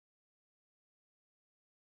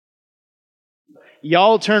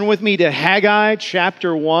Y'all turn with me to Haggai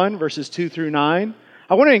chapter 1, verses 2 through 9.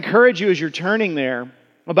 I want to encourage you as you're turning there.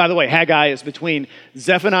 Oh, by the way, Haggai is between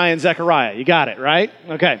Zephaniah and Zechariah. You got it, right?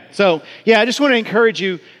 Okay. So, I just want to encourage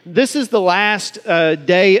you. This is the last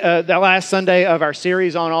the last Sunday of our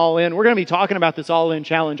series on All In. We're going to be talking about this All In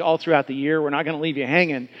challenge all throughout the year. We're not going to leave you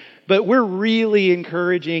hanging. But we're really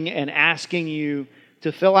encouraging and asking you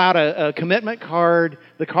to fill out a commitment card.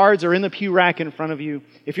 The cards are in the pew rack in front of you.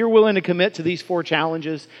 If you're willing to commit to these 4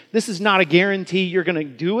 challenges, this is not a guarantee you're going to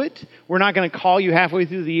do it. We're not going to call you halfway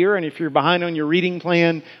through the year, and if you're behind on your reading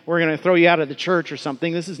plan, we're going to throw you out of the church or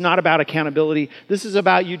something. This is not about accountability. This is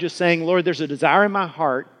about you just saying, Lord, there's a desire in my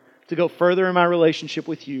heart to go further in my relationship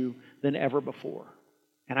with you than ever before.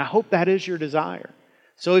 And I hope that is your desire.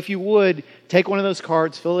 So if you would, take one of those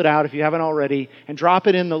cards, fill it out if you haven't already, and drop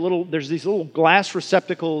it in there's these little glass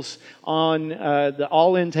receptacles on the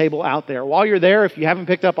all-in table out there. While you're there, if you haven't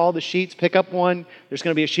picked up all the sheets, pick up one. There's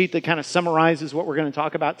going to be a sheet that kind of summarizes what we're going to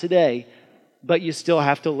talk about today, but you still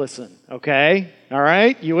have to listen, okay? All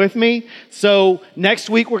right? You with me? So next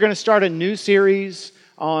week, we're going to start a new series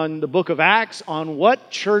on the book of Acts on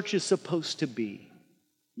what church is supposed to be.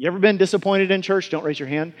 You ever been disappointed in church? Don't raise your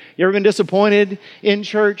hand. You ever been disappointed in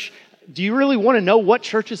church? Do you really want to know what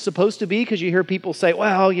church is supposed to be? Because you hear people say,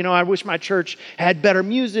 well, I wish my church had better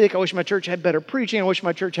music. I wish my church had better preaching. I wish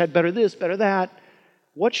my church had better this, better that.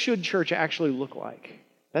 What should church actually look like?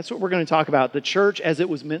 That's what we're going to talk about. The church as it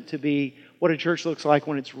was meant to be, what a church looks like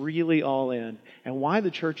when it's really all in, and why the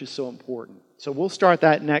church is so important. So we'll start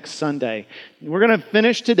that next Sunday. We're going to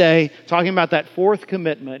finish today talking about that 4th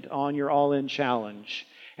commitment on your all-in challenge.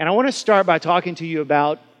 And I want to start by talking to you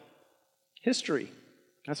about history.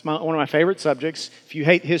 That's one of my favorite subjects. If you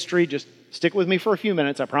hate history, just stick with me for a few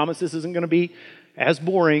minutes. I promise this isn't going to be as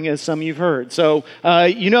boring as some you've heard. So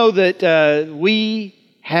you know that we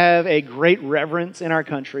have a great reverence in our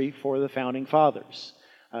country for the Founding Fathers.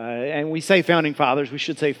 And we say Founding Fathers, we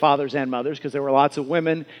should say fathers and mothers, because there were lots of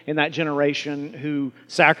women in that generation who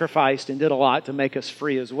sacrificed and did a lot to make us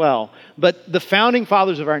free as well. But the Founding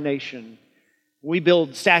Fathers of our nation, we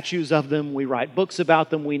build statues of them, we write books about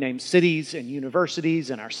them, we name cities and universities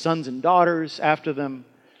and our sons and daughters after them.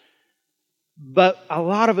 But a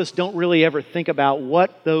lot of us don't really ever think about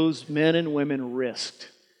what those men and women risked.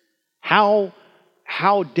 How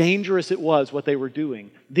dangerous it was what they were doing.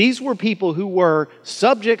 These were people who were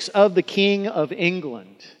subjects of the King of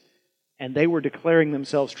England, and they were declaring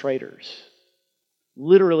themselves traitors.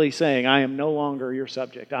 Literally saying, I am no longer your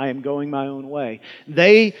subject. I am going my own way.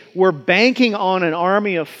 They were banking on an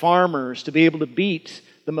army of farmers to be able to beat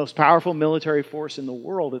the most powerful military force in the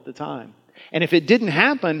world at the time. And if it didn't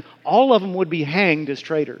happen, all of them would be hanged as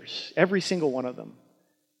traitors. Every single one of them.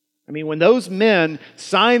 I mean, when those men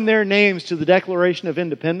signed their names to the Declaration of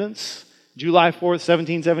Independence, July 4th,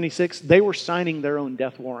 1776, they were signing their own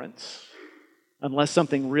death warrants, unless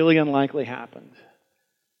something really unlikely happened.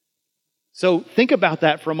 So think about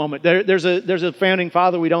that for a moment. There's a founding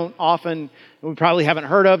father we probably haven't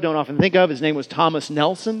heard of, don't often think of. His name was Thomas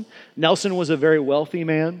Nelson. Nelson was a very wealthy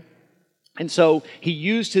man. And so he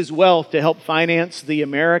used his wealth to help finance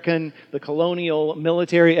the colonial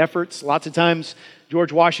military efforts. Lots of times,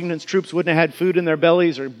 George Washington's troops wouldn't have had food in their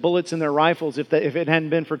bellies or bullets in their rifles if it hadn't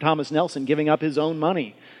been for Thomas Nelson giving up his own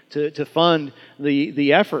money to fund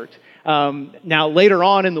the effort. Now, later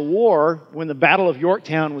on in the war, when the Battle of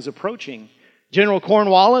Yorktown was approaching, General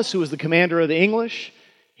Cornwallis, who was the commander of the English,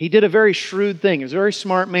 he did a very shrewd thing. He was a very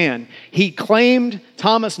smart man. He claimed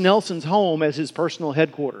Thomas Nelson's home as his personal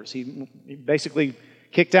headquarters. He basically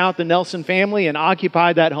kicked out the Nelson family and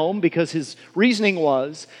occupied that home because his reasoning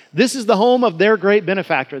was, this is the home of their great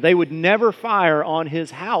benefactor. They would never fire on his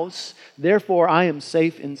house. Therefore, I am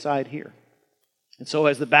safe inside here. And so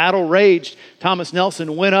as the battle raged, Thomas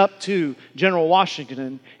Nelson went up to General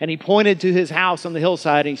Washington and he pointed to his house on the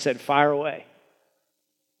hillside and he said, fire away.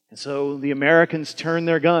 And so the Americans turned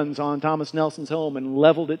their guns on Thomas Nelson's home and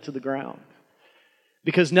leveled it to the ground.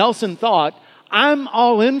 Because Nelson thought, I'm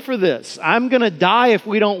all in for this. I'm going to die if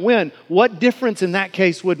we don't win. What difference in that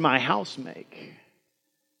case would my house make?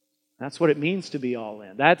 That's what it means to be all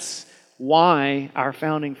in. That's why our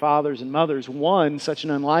founding fathers and mothers won such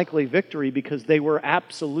an unlikely victory, because they were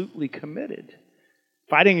absolutely committed,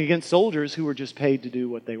 fighting against soldiers who were just paid to do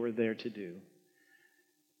what they were there to do.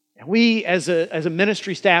 And we, as a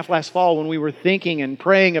ministry staff last fall, when we were thinking and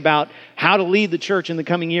praying about how to lead the church in the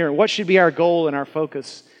coming year, and what should be our goal and our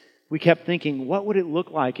focus, we kept thinking, what would it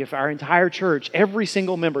look like if our entire church, every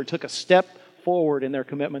single member, took a step forward in their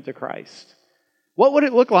commitment to Christ? What would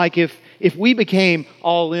it look like if we became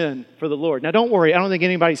all in for the Lord? Now, don't worry. I don't think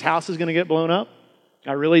anybody's house is going to get blown up.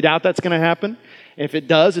 I really doubt that's going to happen. If it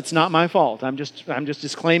does, it's not my fault. I'm just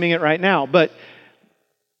disclaiming it right now. But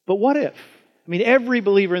what if? I mean, every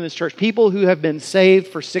believer in this church, people who have been saved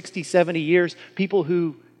for 60, 70 years, people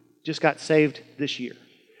who just got saved this year,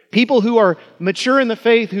 people who are mature in the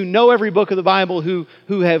faith, who know every book of the Bible, who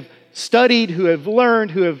have studied, who have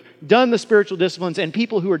learned, who have done the spiritual disciplines, and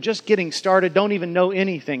people who are just getting started, don't even know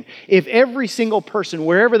anything. If every single person,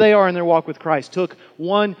 wherever they are in their walk with Christ, took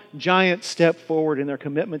one giant step forward in their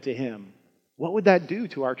commitment to Him, what would that do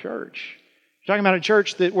to our church? We're talking about a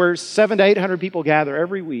church where 700 to 800 people gather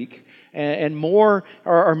every week, and more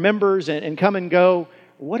are members and come and go.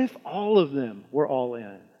 What if all of them were all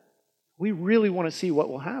in? We really want to see what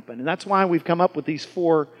will happen. And that's why we've come up with these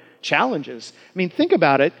 4 challenges. I mean, think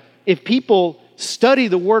about it. If people study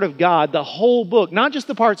the Word of God, the whole book, not just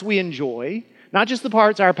the parts we enjoy, not just the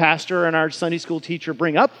parts our pastor and our Sunday school teacher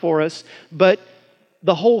bring up for us, but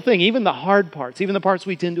the whole thing, even the hard parts, even the parts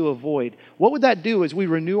we tend to avoid, what would that do as we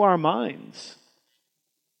renew our minds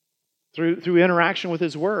through interaction with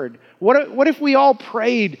His Word? What if we all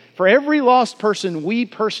prayed for every lost person we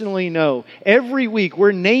personally know? Every week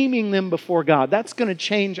we're naming them before God. That's going to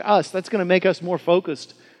change us. That's going to make us more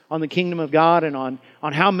focused on the kingdom of God and on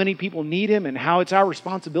how many people need Him and how it's our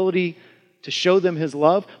responsibility to show them His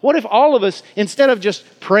love. What if all of us, instead of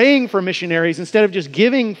just praying for missionaries, instead of just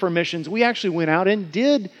giving for missions, we actually went out and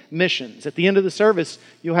did missions? At the end of the service,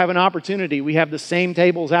 you'll have an opportunity. We have the same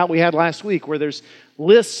tables out we had last week where there's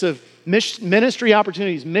lists of ministry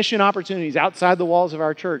opportunities, mission opportunities outside the walls of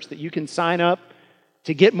our church that you can sign up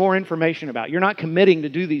to get more information about. You're not committing to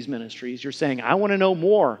do these ministries. You're saying, I want to know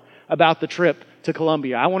more about the trip to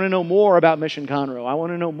Colombia. I want to know more about Mission Conroe. I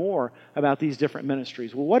want to know more about these different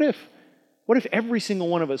ministries. Well, what if every single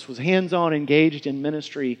one of us was hands-on engaged in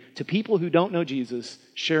ministry to people who don't know Jesus,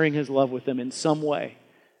 sharing His love with them in some way?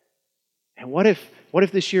 And what if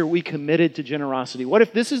this year we committed to generosity? What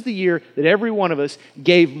if this is the year that every one of us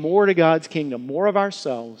gave more to God's kingdom, more of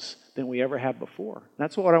ourselves than we ever have before?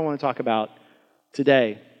 That's what I want to talk about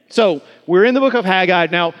today. So, we're in the book of Haggai.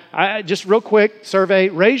 Now, just real quick survey.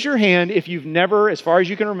 Raise your hand if you've never, as far as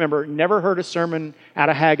you can remember, never heard a sermon out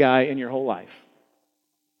of Haggai in your whole life.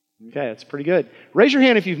 Okay, that's pretty good. Raise your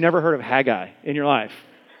hand if you've never heard of Haggai in your life.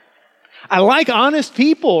 I like honest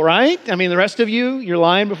people, right? I mean, the rest of you, you're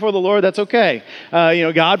lying before the Lord. That's okay.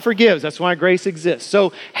 God forgives. That's why grace exists.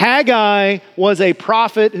 So Haggai was a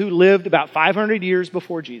prophet who lived about 500 years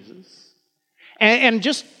before Jesus. And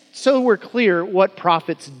just so we're clear what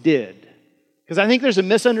prophets did, because I think there's a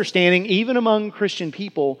misunderstanding, even among Christian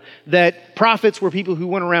people, that prophets were people who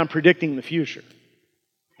went around predicting the future.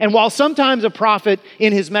 And while sometimes a prophet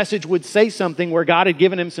in his message would say something where God had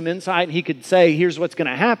given him some insight and he could say, here's what's going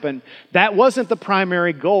to happen, that wasn't the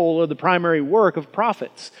primary goal or the primary work of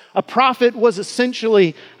prophets. A prophet was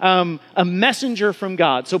essentially a messenger from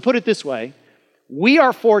God. So put it this way, we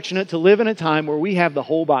are fortunate to live in a time where we have the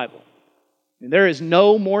whole Bible. And there is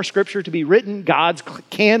no more scripture to be written. God's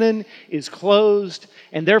canon is closed,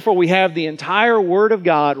 and therefore we have the entire Word of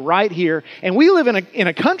God right here. And we live in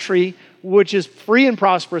a country which is free and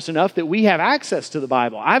prosperous enough that we have access to the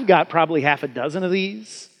Bible. I've got probably half a dozen of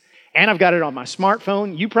these, and I've got it on my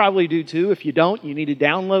smartphone. You probably do too. If you don't, you need to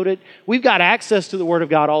download it. We've got access to the Word of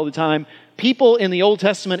God all the time. People in the Old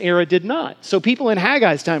Testament era did not. So people in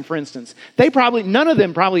Haggai's time, for instance, none of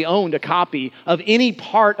them probably owned a copy of any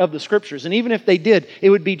part of the Scriptures. And even if they did, it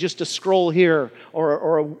would be just a scroll here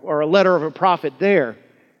or a letter of a prophet there.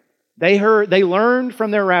 They learned from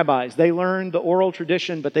their rabbis. They learned the oral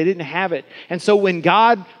tradition, but they didn't have it. And so when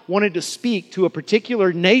God wanted to speak to a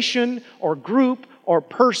particular nation or group or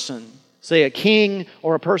person, say a king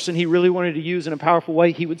or a person He really wanted to use in a powerful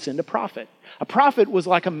way, He would send a prophet. A prophet was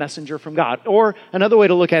like a messenger from God. Or another way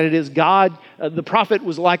to look at it is the prophet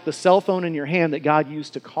was like the cell phone in your hand that God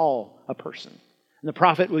used to call a person. And the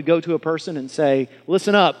prophet would go to a person and say,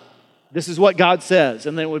 listen up, this is what God says.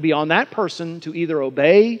 And then it would be on that person to either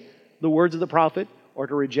obey the words of the prophet or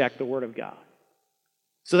to reject the word of God.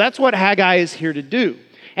 So that's what Haggai is here to do.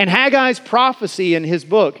 And Haggai's prophecy in his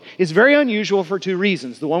book is very unusual for 2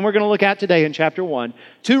 reasons. The one we're going to look at today in chapter 1.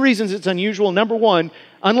 2 reasons it's unusual. Number 1,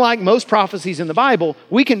 unlike most prophecies in the Bible,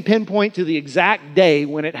 we can pinpoint to the exact day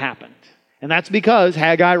when it happened. And that's because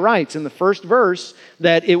Haggai writes in the first verse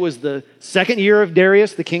that it was the 2nd year of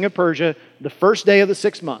Darius, the king of Persia, the 1st day of the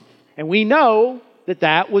 6th month. And we know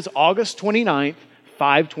that was August 29th,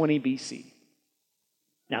 520 BC.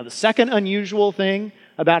 Now, the second unusual thing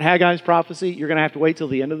about Haggai's prophecy, you're going to have to wait till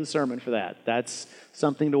the end of the sermon for that. That's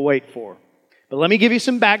something to wait for. But let me give you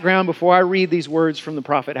some background before I read these words from the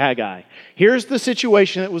prophet Haggai. Here's the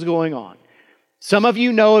situation that was going on. Some of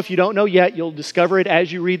you know, if you don't know yet, you'll discover it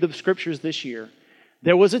as you read the scriptures this year.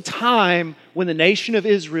 There was a time when the nation of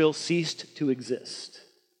Israel ceased to exist.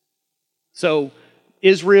 So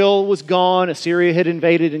Israel was gone, Assyria had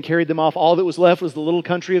invaded and carried them off. All that was left was the little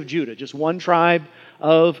country of Judah, just one tribe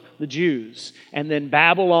of the Jews. And then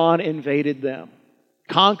Babylon invaded them,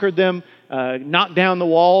 conquered them, knocked down the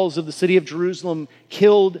walls of the city of Jerusalem,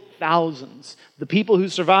 killed thousands. The people who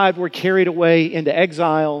survived were carried away into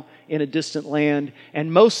exile in a distant land.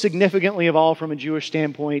 And most significantly of all, from a Jewish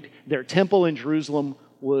standpoint, their temple in Jerusalem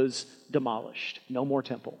was demolished. No more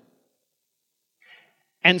temple.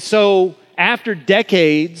 And so after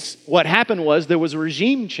decades, what happened was there was a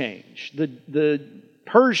regime change. The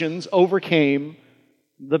Persians overcame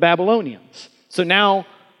the Babylonians. So now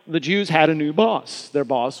the Jews had a new boss. Their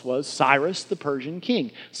boss was Cyrus, the Persian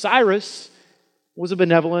king. Cyrus was a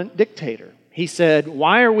benevolent dictator. He said,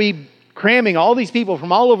 why are we cramming all these people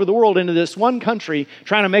from all over the world into this one country,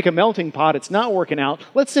 trying to make a melting pot? It's not working out.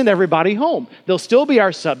 Let's send everybody home. They'll still be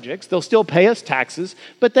our subjects. They'll still pay us taxes,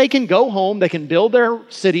 but they can go home. They can build their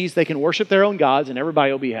cities. They can worship their own gods, and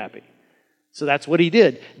everybody will be happy. So that's what he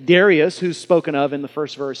did. Darius, who's spoken of in the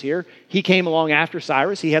first verse here, he came along after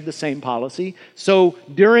Cyrus. He had the same policy. So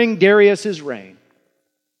during Darius's reign,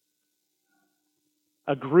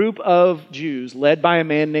 a group of Jews led by a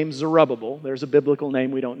man named Zerubbabel, there's a biblical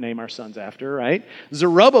name we don't name our sons after, right?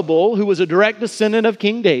 Zerubbabel, who was a direct descendant of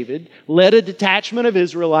King David, led a detachment of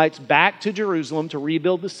Israelites back to Jerusalem to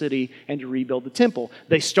rebuild the city and to rebuild the temple.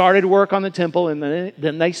 They started work on the temple and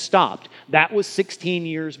then they stopped. That was 16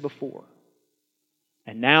 years before.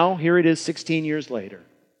 And now, here it is 16 years later.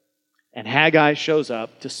 And Haggai shows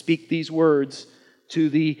up to speak these words to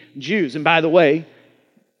the Jews. And by the way,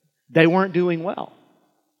 they weren't doing well.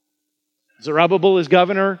 Zerubbabel is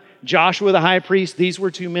governor, Joshua the high priest. These were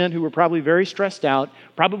two men who were probably very stressed out,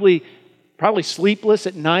 probably sleepless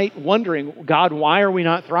at night, wondering, God, why are we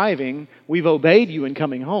not thriving? We've obeyed you in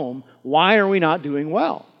coming home. Why are we not doing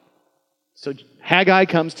well? So Haggai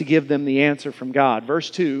comes to give them the answer from God. Verse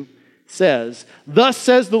 2 says, thus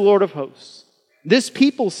says the Lord of hosts, this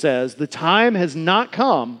people says, the time has not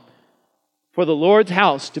come for the Lord's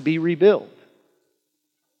house to be rebuilt.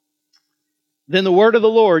 Then the word of the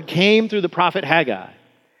Lord came through the prophet Haggai.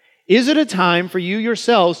 Is it a time for you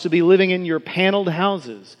yourselves to be living in your paneled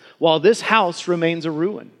houses while this house remains a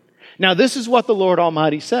ruin? Now this is what the Lord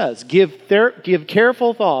Almighty says. Give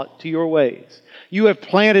careful thought to your ways. You have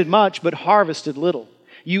planted much but harvested little.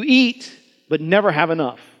 You eat but never have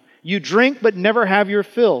enough. You drink but never have your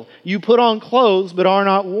fill. You put on clothes but are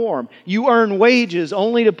not warm. You earn wages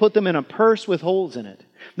only to put them in a purse with holes in it.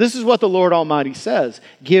 This is what the Lord Almighty says.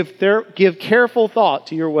 Give careful thought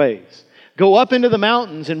to your ways. Go up into the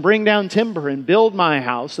mountains and bring down timber and build my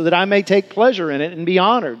house so that I may take pleasure in it and be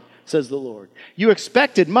honored, says the Lord. You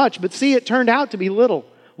expected much, but see, it turned out to be little.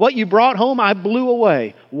 What you brought home, I blew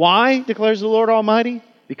away. Why, declares the Lord Almighty?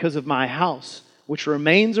 Because of my house, which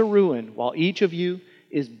remains a ruin, while each of you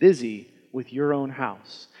is busy with your own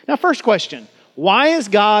house. Now, first question, why is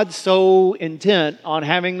God so intent on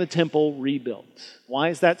having the temple rebuilt? Why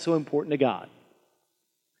is that so important to God?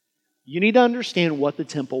 You need to understand what the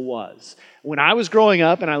temple was. When I was growing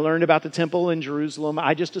up and I learned about the temple in Jerusalem,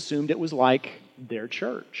 I just assumed it was like their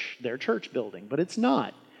church building, but it's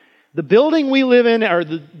not. The building we live in, or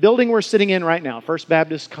the building we're sitting in right now, First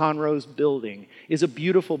Baptist Conroe's building, is a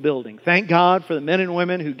beautiful building. Thank God for the men and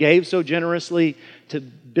women who gave so generously to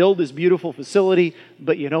build this beautiful facility.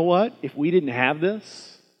 But you know what? If we didn't have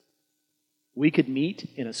this, we could meet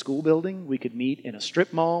in a school building, we could meet in a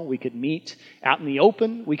strip mall, we could meet out in the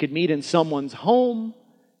open, we could meet in someone's home,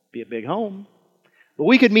 be a big home, but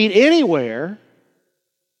we could meet anywhere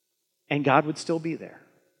and God would still be there.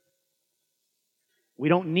 We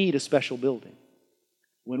don't need a special building.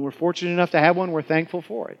 When we're fortunate enough to have one, we're thankful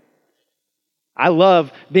for it. I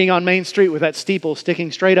love being on Main Street with that steeple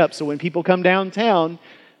sticking straight up, so when people come downtown,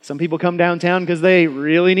 some people come downtown because they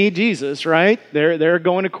really need Jesus, right? They're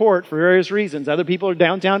going to court for various reasons. Other people are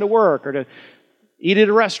downtown to work or to eat at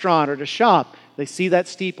a restaurant or to shop. They see that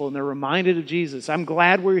steeple and they're reminded of Jesus. I'm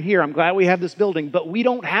glad we're here. I'm glad we have this building, but we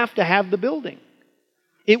don't have to have the building.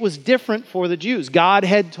 It was different for the Jews. God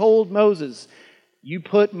had told Moses, you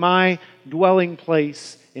put my dwelling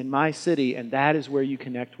place in my city, and that is where you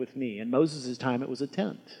connect with me. In Moses' time, it was a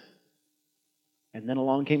tent. And then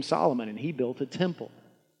along came Solomon, and he built a temple.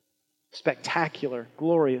 Spectacular,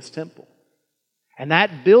 glorious temple. And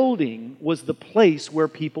that building was the place where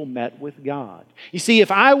people met with God. You see,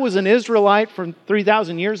 if I was an Israelite from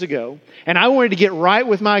 3,000 years ago, and I wanted to get right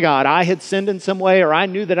with my God, I had sinned in some way, or I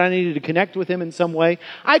knew that I needed to connect with Him in some way,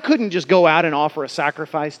 I couldn't just go out and offer a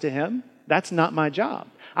sacrifice to Him. That's not my job.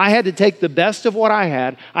 I had to take the best of what I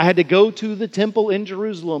had. I had to go to the temple in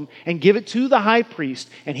Jerusalem and give it to the high priest,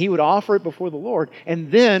 and he would offer it before the Lord, and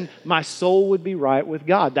then my soul would be right with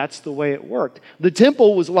God. That's the way it worked. The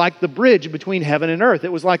temple was like the bridge between heaven and earth.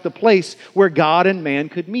 It was like the place where God and man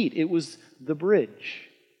could meet. It was the bridge.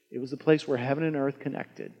 It was the place where heaven and earth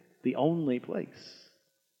connected, the only place.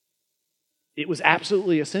 It was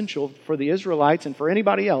absolutely essential for the Israelites and for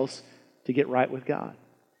anybody else to get right with God.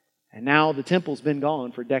 And now the temple's been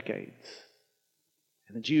gone for decades.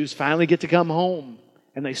 And the Jews finally get to come home,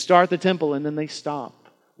 and they start the temple, and then they stop.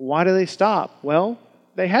 Why do they stop? Well,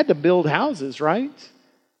 they had to build houses, right?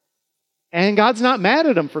 And God's not mad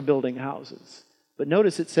at them for building houses. But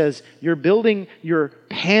notice it says, you're building your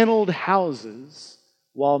paneled houses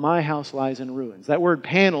while my house lies in ruins. That word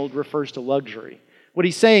paneled refers to luxury. What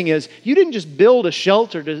he's saying is, you didn't just build a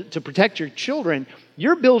shelter to protect your children.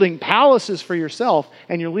 You're building palaces for yourself,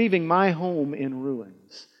 and you're leaving my home in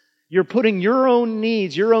ruins. You're putting your own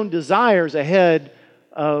needs, your own desires ahead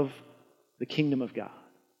of the kingdom of God.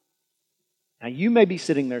 Now, you may be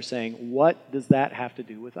sitting there saying, what does that have to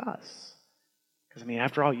do with us? Because,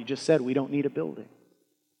 after all, you just said we don't need a building.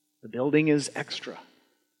 The building is extra.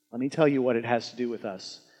 Let me tell you what it has to do with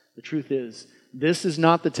us. The truth is, this is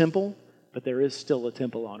not the temple, but there is still a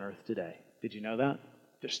temple on earth today. Did you know that?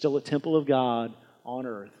 There's still a temple of God on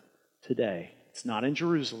earth today. It's not in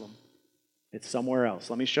Jerusalem. It's somewhere else.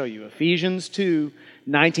 Let me show you. Ephesians 2,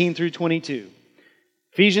 19 through 22.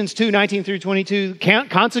 Ephesians 2, 19 through 22.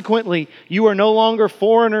 Consequently, you are no longer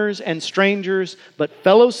foreigners and strangers, but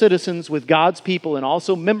fellow citizens with God's people and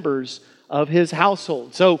also members of His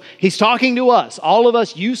household. So he's talking to us. All of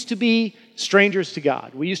us used to be strangers to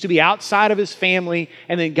God. We used to be outside of His family,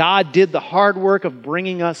 and then God did the hard work of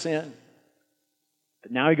bringing us in.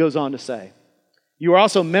 But now he goes on to say, you are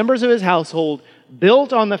also members of His household,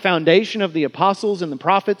 built on the foundation of the apostles and the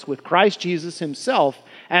prophets, with Christ Jesus Himself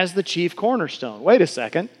as the chief cornerstone. Wait a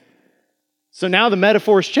second. So now the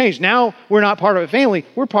metaphor's changed. Now we're not part of a family,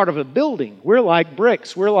 we're part of a building. We're like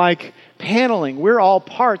bricks, we're like paneling. We're all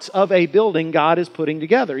parts of a building God is putting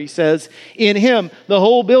together. He says, in Him, the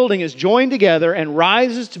whole building is joined together and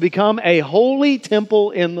rises to become a holy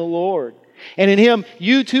temple in the Lord. And in Him,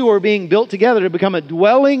 you two are being built together to become a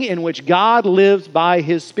dwelling in which God lives by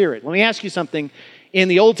His Spirit. Let me ask you something. In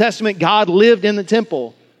the Old Testament, God lived in the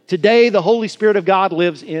temple. Today, the Holy Spirit of God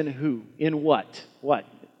lives in who? In what? What?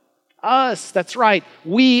 Us. That's right.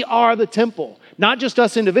 We are the temple. Not just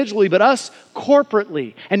us individually, but us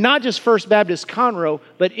corporately. And not just First Baptist Conroe,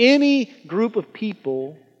 but any group of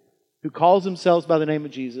people who calls themselves by the name of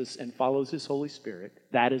Jesus and follows His Holy Spirit.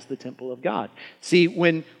 That is the temple of God. See,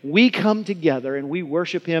 when we come together and we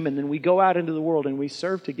worship Him and then we go out into the world and we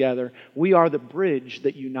serve together, we are the bridge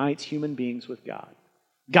that unites human beings with God.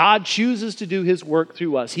 God chooses to do His work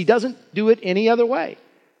through us. He doesn't do it any other way.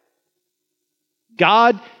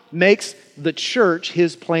 God makes the church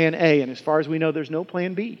His plan A, and as far as we know, there's no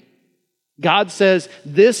plan B. God says,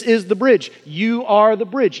 this is the bridge. You are the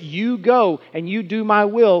bridge. You go and you do my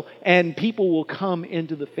will, and people will come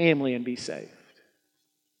into the family and be saved.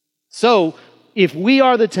 So, if we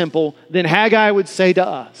are the temple, then Haggai would say to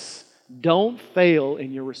us, don't fail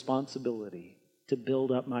in your responsibility to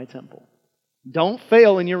build up my temple. Don't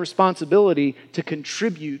fail in your responsibility to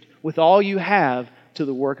contribute with all you have to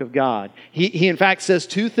the work of God. He in fact says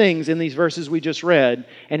two things in these verses we just read,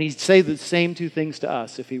 and he'd say the same two things to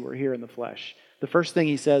us if he were here in the flesh. The first thing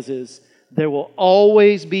he says is, there will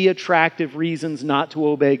always be attractive reasons not to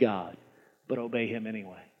obey God, but obey Him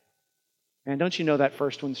anyway. And don't you know that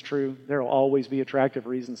first one's true? There will always be attractive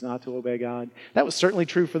reasons not to obey God. That was certainly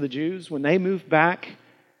true for the Jews when they moved back.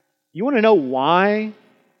 You want to know why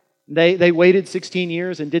they waited 16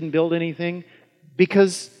 years and didn't build anything?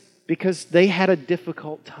 Because they had a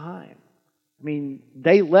difficult time.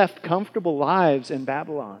 They left comfortable lives in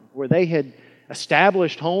Babylon where they had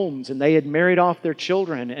established homes and they had married off their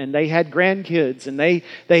children and they had grandkids and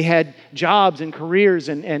they had jobs and careers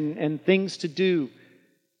and things to do.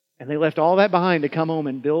 And they left all that behind to come home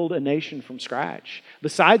and build a nation from scratch.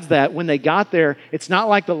 Besides that, when they got there, it's not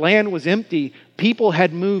like the land was empty. People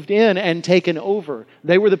had moved in and taken over.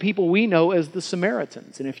 They were the people we know as the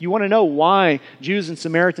Samaritans. And if you want to know why Jews and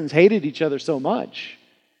Samaritans hated each other so much,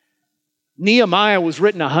 Nehemiah was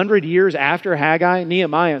written 100 years after Haggai.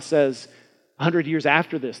 Nehemiah says, 100 years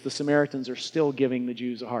after this, the Samaritans are still giving the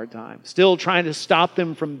Jews a hard time, still trying to stop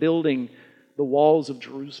them from building the walls of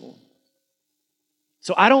Jerusalem.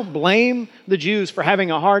 So I don't blame the Jews for having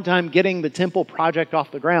a hard time getting the temple project off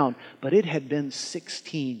the ground, but it had been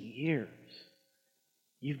 16 years.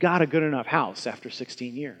 You've got a good enough house after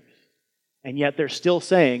 16 years. And yet they're still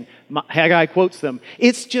saying, Haggai quotes them,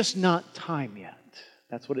 it's just not time yet.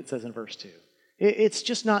 That's what it says in verse 2. It's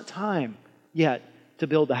just not time yet to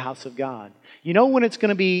build the house of God. You know when it's going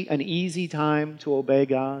to be an easy time to obey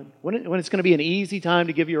God? When it's going to be an easy time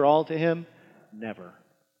to give your all to Him? Never.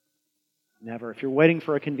 Never. If you're waiting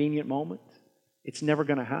for a convenient moment, it's never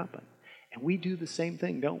going to happen. And we do the same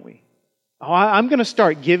thing, don't we? Oh, I'm going to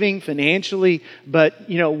start giving financially, but,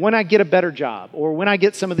 when I get a better job, or when I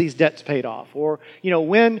get some of these debts paid off, or,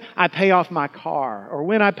 when I pay off my car, or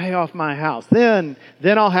when I pay off my house, then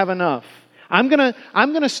I'll have enough. I'm going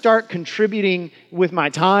to start contributing with my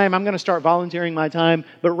time. I'm going to start volunteering my time.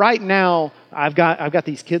 But right now, I've got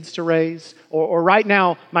these kids to raise. Or right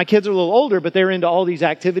now, my kids are a little older, but they're into all these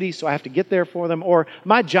activities, so I have to get there for them. Or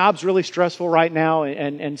my job's really stressful right now,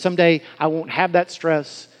 and someday I won't have that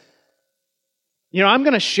stress. I'm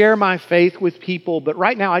going to share my faith with people, but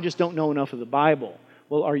right now I just don't know enough of the Bible.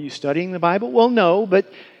 Well, are you studying the Bible? Well, no,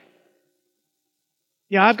 but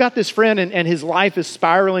I've got this friend and his life is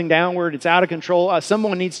spiraling downward. It's out of control.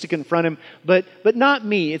 Someone needs to confront him, but not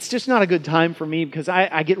me. It's just not a good time for me because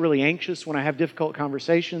I get really anxious when I have difficult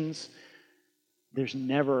conversations. There's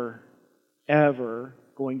never, ever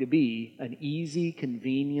going to be an easy,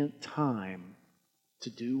 convenient time to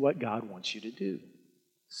do what God wants you to do.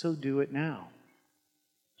 So do it now.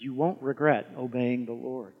 You won't regret obeying the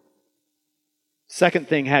Lord. Second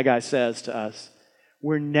thing Haggai says to us,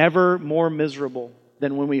 we're never more miserable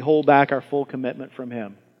than when we hold back our full commitment from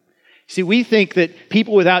Him. See, we think that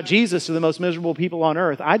people without Jesus are the most miserable people on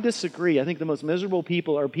earth. I disagree. I think the most miserable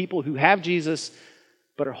people are people who have Jesus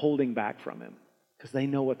but are holding back from Him because they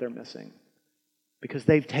know what they're missing, because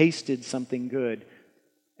they've tasted something good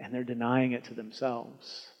and they're denying it to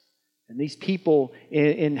themselves. And these people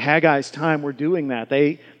in Haggai's time were doing that.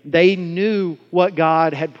 They knew what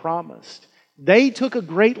God had promised. They took a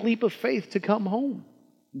great leap of faith to come home.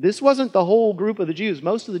 This wasn't the whole group of the Jews.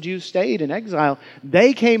 Most of the Jews stayed in exile.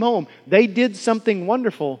 They came home. They did something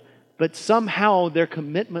wonderful, but somehow their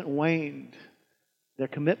commitment waned. Their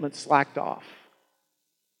commitment slacked off.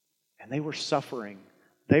 And they were suffering.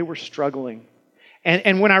 They were struggling.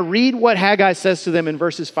 And when I read what Haggai says to them in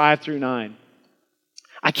verses 5 through 9,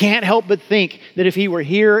 I can't help but think that if he were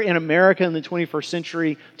here in America in the 21st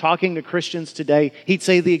century talking to Christians today, he'd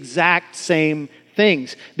say the exact same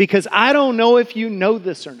things. Because I don't know if you know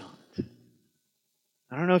this or not.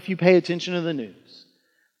 I don't know if you pay attention to the news.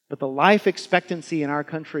 But the life expectancy in our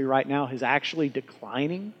country right now is actually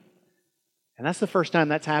declining. And that's the first time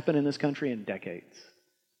that's happened in this country in decades.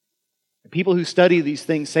 People who study these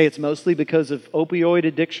things say it's mostly because of opioid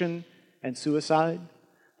addiction and suicide.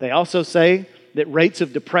 They also say that rates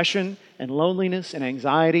of depression and loneliness and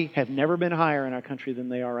anxiety have never been higher in our country than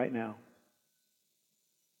they are right now.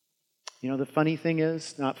 The funny thing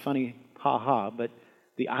is, not funny, but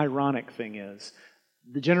the ironic thing is,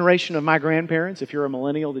 the generation of my grandparents, if you're a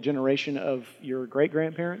millennial, the generation of your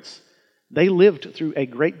great-grandparents, they lived through a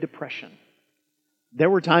Great Depression. There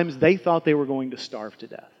were times they thought they were going to starve to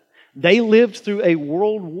death. They lived through a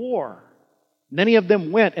world war. Many of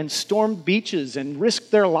them went and stormed beaches and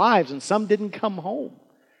risked their lives, and some didn't come home.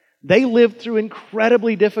 They lived through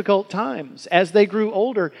incredibly difficult times. As they grew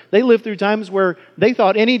older, they lived through times where they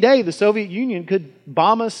thought any day the Soviet Union could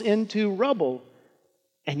bomb us into rubble.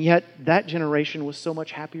 And yet that generation was so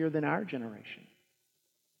much happier than our generation.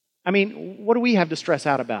 I mean, what do we have to stress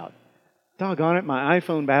out about? Doggone it, my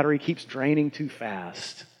iPhone battery keeps draining too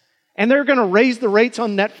fast. And they're going to raise the rates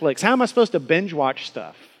on Netflix. How am I supposed to binge watch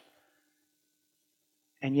stuff?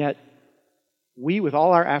 And yet, we, with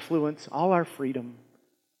all our affluence, all our freedom,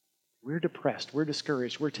 we're depressed, we're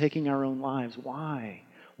discouraged, we're taking our own lives. Why?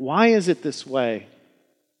 Why is it this way?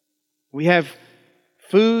 We have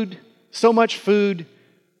food, so much food,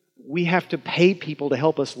 we have to pay people to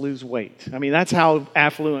help us lose weight. I mean, that's how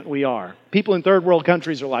affluent we are. People in third world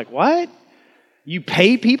countries are like, what? You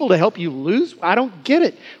pay people to help you lose? I don't get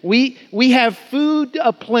it. We have food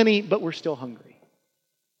aplenty, but we're still hungry.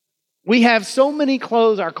 We have so many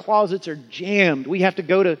clothes, our closets are jammed. We have to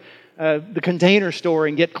go to the Container Store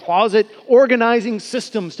and get closet organizing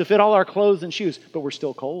systems to fit all our clothes and shoes, but we're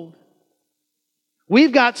still cold.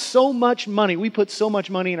 We've got so much money. We put so much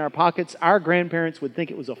money in our pockets, our grandparents would think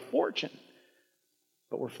it was a fortune,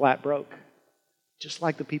 but we're flat broke, just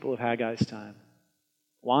like the people of Haggai's time.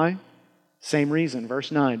 Why? Same reason, verse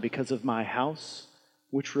 9, because of my house,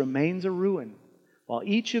 which remains a ruin, while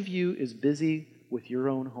each of you is busy with your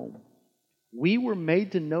own home. We were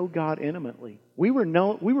made to know God intimately. We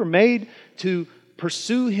were made to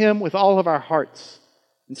pursue Him with all of our hearts.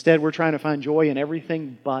 Instead, we're trying to find joy in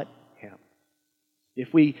everything but Him.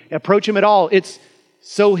 If we approach Him at all, it's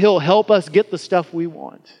so He'll help us get the stuff we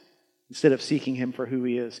want instead of seeking Him for who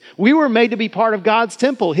He is. We were made to be part of God's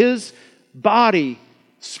temple, His body,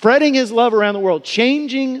 spreading His love around the world,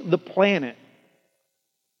 changing the planet.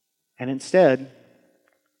 And instead,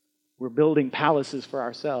 we're building palaces for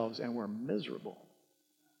ourselves and we're miserable.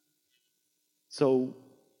 So,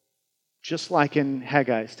 just like in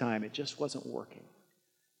Haggai's time, it just wasn't working.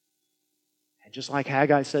 And just like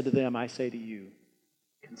Haggai said to them, I say to you,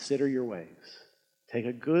 consider your ways. Take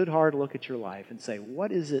a good hard look at your life and say,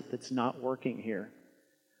 what is it that's not working here?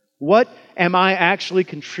 What am I actually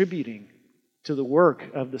contributing to the work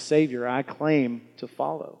of the Savior I claim to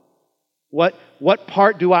follow? What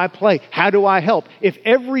part do I play? How do I help? If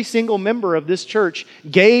every single member of this church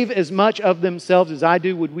gave as much of themselves as I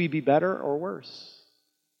do, would we be better or worse?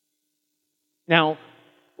 Now,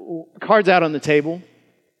 cards out on the table.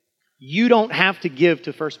 You don't have to give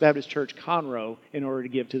to First Baptist Church Conroe in order to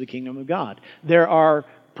give to the kingdom of God. There are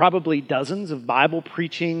probably dozens of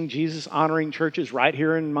Bible-preaching, Jesus-honoring churches right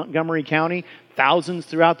here in Montgomery County, thousands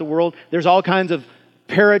throughout the world. There's all kinds of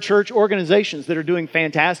parachurch organizations that are doing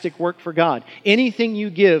fantastic work for God. Anything you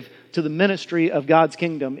give to the ministry of God's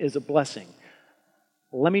kingdom is a blessing.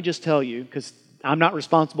 Let me just tell you, because I'm not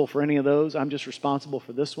responsible for any of those, I'm just responsible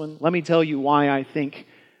for this one. Let me tell you why I think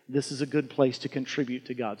this is a good place to contribute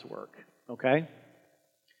to God's work, okay?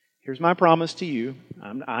 Here's my promise to you.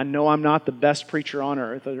 I know I'm not the best preacher on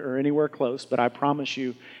earth or anywhere close, but I promise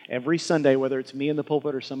you every Sunday, whether it's me in the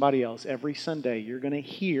pulpit or somebody else, every Sunday you're going to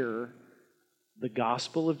hear the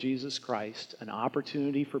gospel of Jesus Christ, an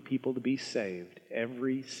opportunity for people to be saved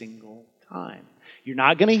every single time. You're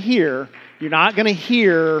not going to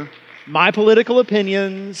hear my political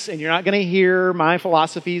opinions, and you're not going to hear my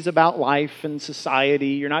philosophies about life and society.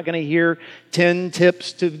 You're not going to hear 10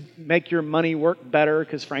 tips to make your money work better,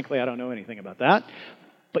 because frankly, I don't know anything about that.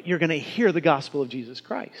 But you're going to hear the gospel of Jesus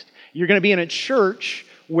Christ. You're going to be in a church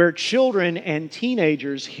where children and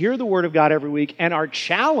teenagers hear the Word of God every week and are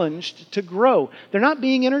challenged to grow. They're not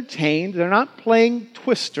being entertained. They're not playing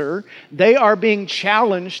Twister. They are being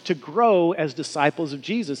challenged to grow as disciples of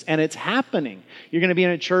Jesus, and it's happening. You're going to be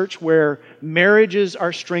in a church where marriages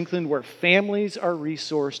are strengthened, where families are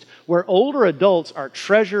resourced, where older adults are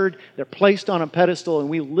treasured, they're placed on a pedestal, and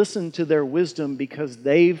we listen to their wisdom because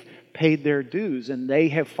they've paid their dues and they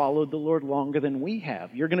have followed the Lord longer than we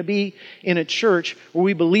have. You're going to be in a church where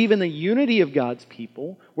we believe in the unity of God's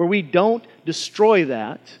people, where we don't destroy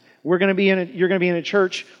that. You're going to be in a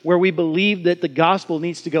church where we believe that the gospel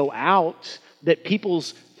needs to go out, that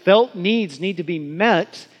people's felt needs need to be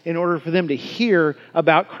met in order for them to hear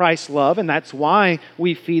about Christ's love. And that's why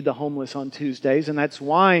we feed the homeless on Tuesdays. And that's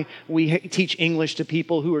why we teach English to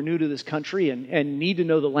people who are new to this country and need to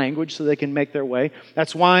know the language so they can make their way.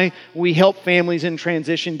 That's why we help families in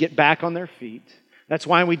transition get back on their feet. That's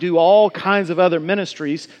why we do all kinds of other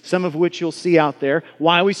ministries, some of which you'll see out there.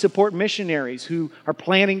 Why we support missionaries who are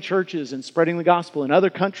planting churches and spreading the gospel in other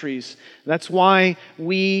countries. That's why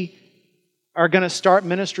we are going to start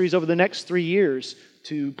ministries over the next 3 years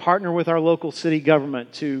to partner with our local city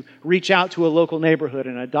government, to reach out to a local neighborhood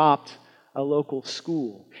and adopt a local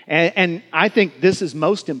school. And I think this is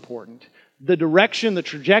most important. The direction, the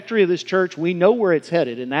trajectory of this church, we know where it's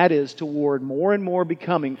headed, and that is toward more and more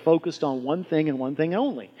becoming focused on one thing and one thing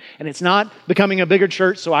only. And it's not becoming a bigger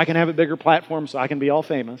church so I can have a bigger platform so I can be all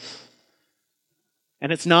famous.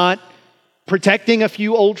 And it's not protecting a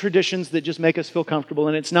few old traditions that just make us feel comfortable.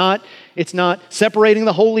 And it's not separating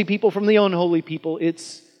the holy people from the unholy people.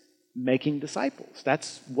 It's making disciples.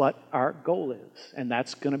 That's what our goal is. And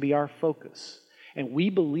that's going to be our focus. And we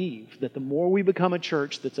believe that the more we become a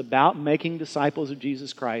church that's about making disciples of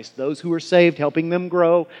Jesus Christ, those who are saved, helping them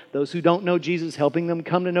grow, those who don't know Jesus, helping them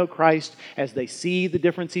come to know Christ as they see the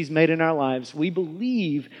difference He's made in our lives, we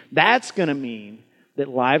believe that's going to mean that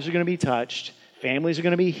lives are going to be touched, families are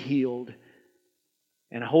going to be healed,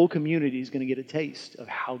 and a whole community is going to get a taste of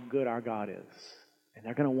how good our God is. And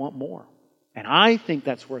they're going to want more. And I think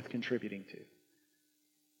that's worth contributing to.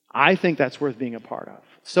 I think that's worth being a part of.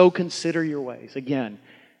 So consider your ways. Again,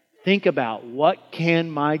 think about what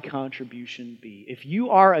can my contribution be. If you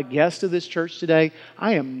are a guest of this church today,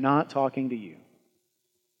 I am not talking to you.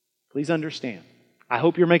 Please understand. I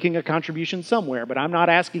hope you're making a contribution somewhere, but I'm not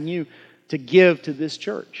asking you to give to this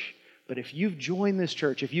church. But if you've joined this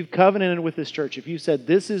church, if you've covenanted with this church, if you said,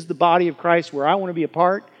 this is the body of Christ where I want to be a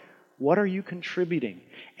part, what are you contributing?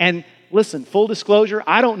 And listen, full disclosure,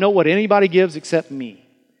 I don't know what anybody gives except me.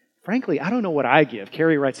 Frankly, I don't know what I give.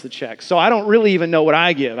 Carrie writes the checks. So I don't really even know what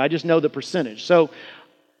I give. I just know the percentage. So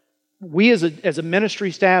we as a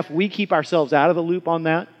ministry staff, we keep ourselves out of the loop on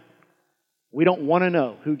that. We don't want to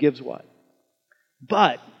know who gives what.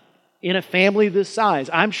 But in a family this size,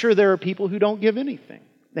 I'm sure there are people who don't give anything.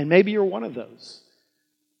 And maybe you're one of those.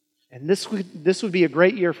 And this would be a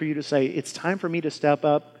great year for you to say, it's time for me to step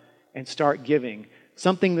up and start giving.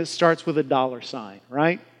 Something that starts with a dollar sign,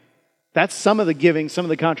 right? That's some of the giving, some of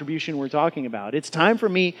the contribution we're talking about. It's time for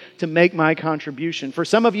me to make my contribution. For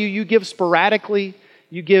some of you, you give sporadically.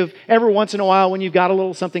 You give every once in a while when you've got a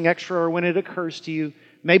little something extra or when it occurs to you.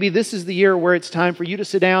 Maybe this is the year where it's time for you to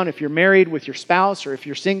sit down, if you're married, with your spouse, or if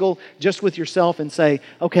you're single, just with yourself, and say,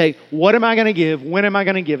 okay, what am I going to give? When am I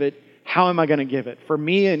going to give it? How am I going to give it? For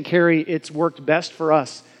me and Carrie, it's worked best for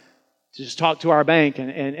us to just talk to our bank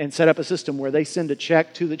and set up a system where they send a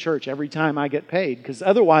check to the church every time I get paid, because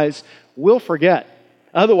otherwise we'll forget.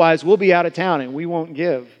 Otherwise we'll be out of town and we won't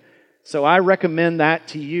give. So I recommend that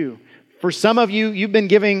to you. For some of you, you've been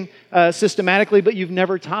giving systematically, but you've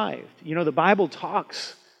never tithed. You know, the Bible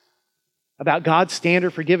talks about God's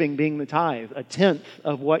standard for giving being the tithe, a tenth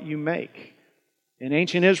of what you make. In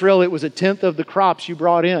ancient Israel, it was a tenth of the crops you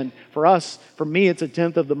brought in. For me, it's a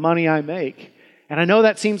tenth of the money I make. And I know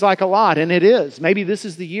that seems like a lot, and it is. Maybe this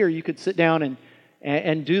is the year you could sit down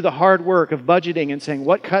and do the hard work of budgeting and saying,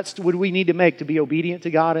 what cuts would we need to make to be obedient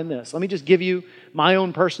to God in this? Let me just give you my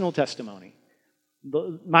own personal testimony.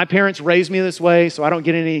 My parents raised me this way, so I don't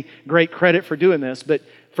get any great credit for doing this. But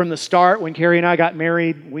from the start, when Carrie and I got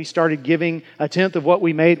married, we started giving a tenth of what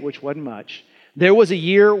we made, which wasn't much. There was a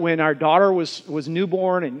year when our daughter was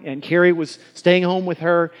newborn and Carrie was staying home with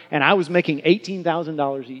her, and I was making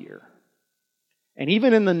 $18,000 a year. And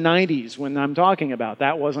even in the 90s, when I'm talking about,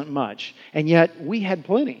 that wasn't much. And yet, we had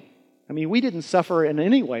plenty. I mean, we didn't suffer in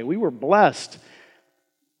any way. We were blessed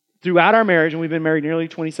throughout our marriage, and we've been married nearly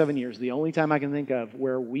 27 years. The only time I can think of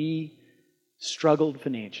where we struggled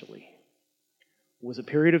financially was a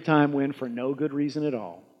period of time when, for no good reason at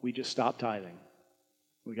all, we just stopped tithing.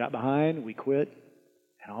 We got behind, we quit,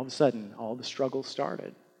 and all of a sudden, all the struggles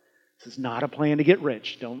started. This is not a plan to get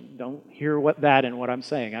rich. Don't hear what I'm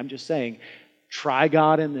saying. I'm just saying, try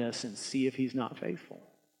God in this and see if He's not faithful.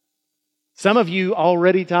 Some of you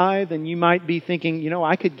already tithe, and you might be thinking, you know,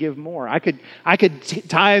 I could give more. I could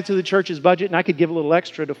tithe to the church's budget, and I could give a little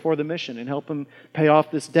extra to For the Mission and help them pay off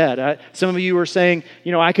this debt. Some of you are saying,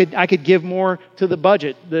 you know, I could give more to the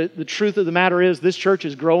budget. The truth of the matter is, this church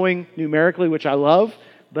is growing numerically, which I love,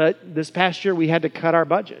 but this past year we had to cut our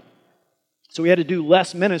budget. So we had to do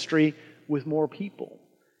less ministry with more people.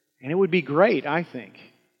 And it would be great, I think,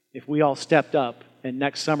 if we all stepped up, and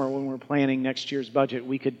next summer when we're planning next year's budget,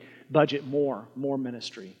 we could budget more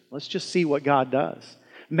ministry. Let's just see what God does.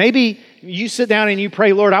 Maybe you sit down and you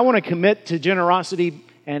pray, Lord, I want to commit to generosity,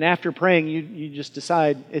 and after praying, you just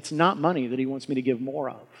decide it's not money that He wants me to give more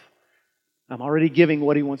of. I'm already giving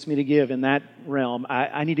what He wants me to give in that realm.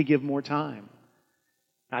 I need to give more time.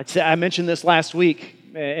 I mentioned this last week,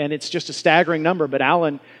 and it's just a staggering number, but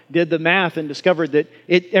Alan did the math and discovered that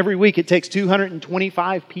every week it takes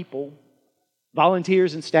 225 people,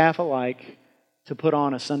 volunteers and staff alike, to put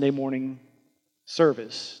on a Sunday morning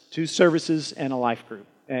service, 2 services and a life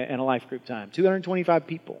group time. 225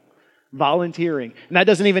 people volunteering. And that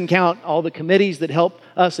doesn't even count all the committees that help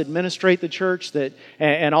us administrate the church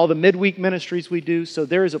and all the midweek ministries we do. So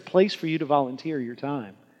there is a place for you to volunteer your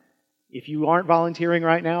time. If you aren't volunteering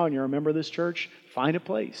right now and you're a member of this church, find a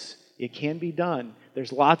place. It can be done.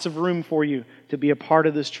 There's lots of room for you to be a part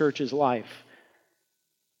of this church's life.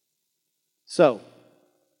 So,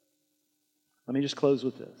 let me just close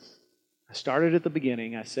with this. I started at the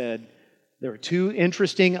beginning. I said there were 2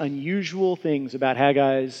 interesting, unusual things about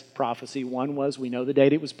Haggai's prophecy. One was we know the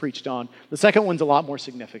date it was preached on. The second one's a lot more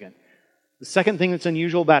significant. The second thing that's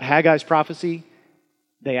unusual about Haggai's prophecy,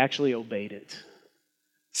 they actually obeyed it.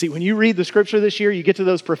 See, when you read the scripture this year, you get to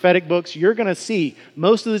those prophetic books, you're going to see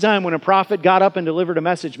most of the time when a prophet got up and delivered a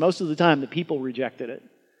message, most of the time the people rejected it.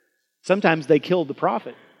 Sometimes they killed the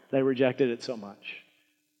prophet. They rejected it so much.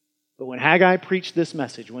 But when Haggai preached this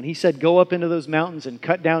message, when he said, go up into those mountains and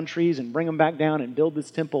cut down trees and bring them back down and build this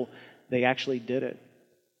temple, they actually did it.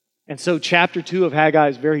 And so chapter 2 of Haggai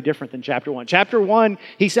is very different than chapter 1. Chapter 1,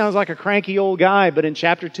 he sounds like a cranky old guy, but in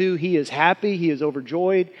chapter 2, he is happy, he is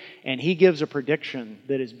overjoyed, and he gives a prediction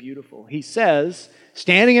that is beautiful. He says,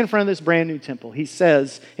 standing in front of this brand new temple, he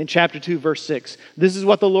says in chapter 2, verse 6, this is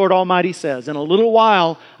what the Lord Almighty says, in a little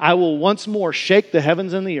while I will once more shake the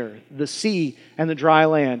heavens and the earth, the sea and the dry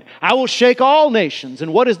land. I will shake all nations,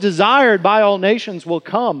 and what is desired by all nations will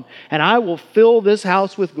come, and I will fill this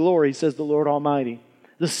house with glory, says the Lord Almighty.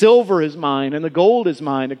 The silver is mine, and the gold is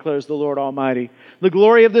mine, declares the Lord Almighty. The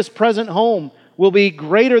glory of this present home will be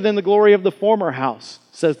greater than the glory of the former house,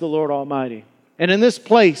 says the Lord Almighty. And in this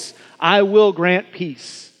place I will grant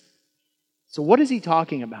peace, So what is he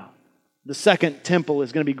talking about? The second temple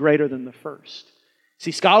is going to be greater than the first.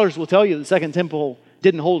 See, scholars will tell you the second temple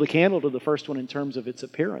didn't hold a candle to the first one in terms of its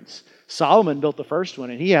appearance. Solomon built the first one,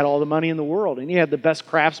 and he had all the money in the world, and he had the best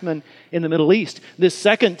craftsmen in the Middle East. This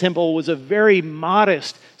second temple was a very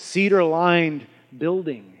modest, cedar-lined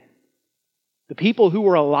building. The people who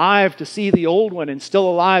were alive to see the old one and still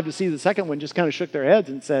alive to see the second one just kind of shook their heads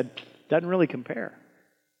and said, doesn't really compare.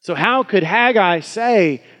 So how could Haggai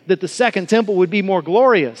say that the second temple would be more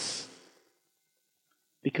glorious?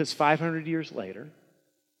 Because 500 years later,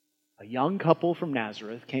 a young couple from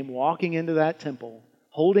Nazareth came walking into that temple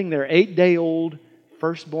holding their 8-day-old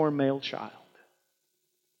firstborn male child.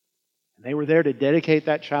 And they were there to dedicate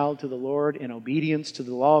that child to the Lord in obedience to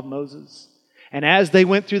the law of Moses. And as they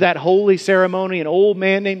went through that holy ceremony, an old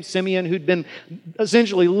man named Simeon, who'd been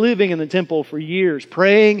essentially living in the temple for years,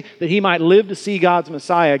 praying that he might live to see God's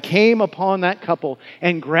Messiah, came upon that couple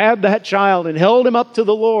and grabbed that child and held him up to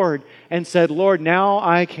the Lord and said, Lord, now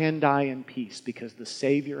I can die in peace because the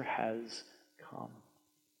Savior has come.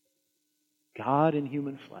 God in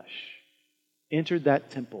human flesh entered that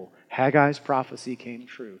temple. Haggai's prophecy came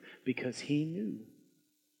true because he knew.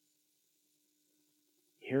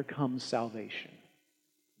 Here comes salvation.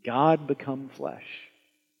 God become flesh,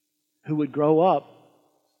 who would grow up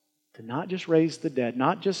to not just raise the dead,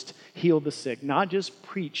 not just heal the sick, not just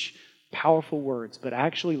preach powerful words, but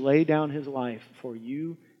actually lay down his life for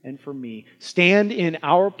you and for me. Stand in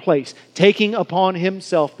our place, taking upon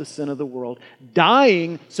himself the sin of the world,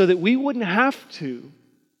 dying so that we wouldn't have to,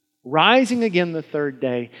 rising again the third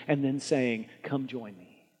day, and then saying, come join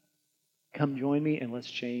me. Come join me and let's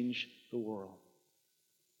change the world.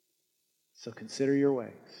 So consider your ways.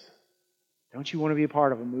 Don't you want to be a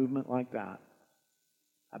part of a movement like that?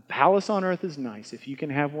 A palace on earth is nice. If you can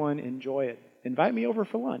have one, enjoy it. Invite me over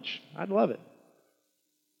for lunch. I'd love it.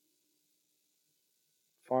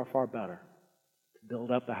 Far, far better to build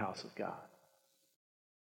up the house of God.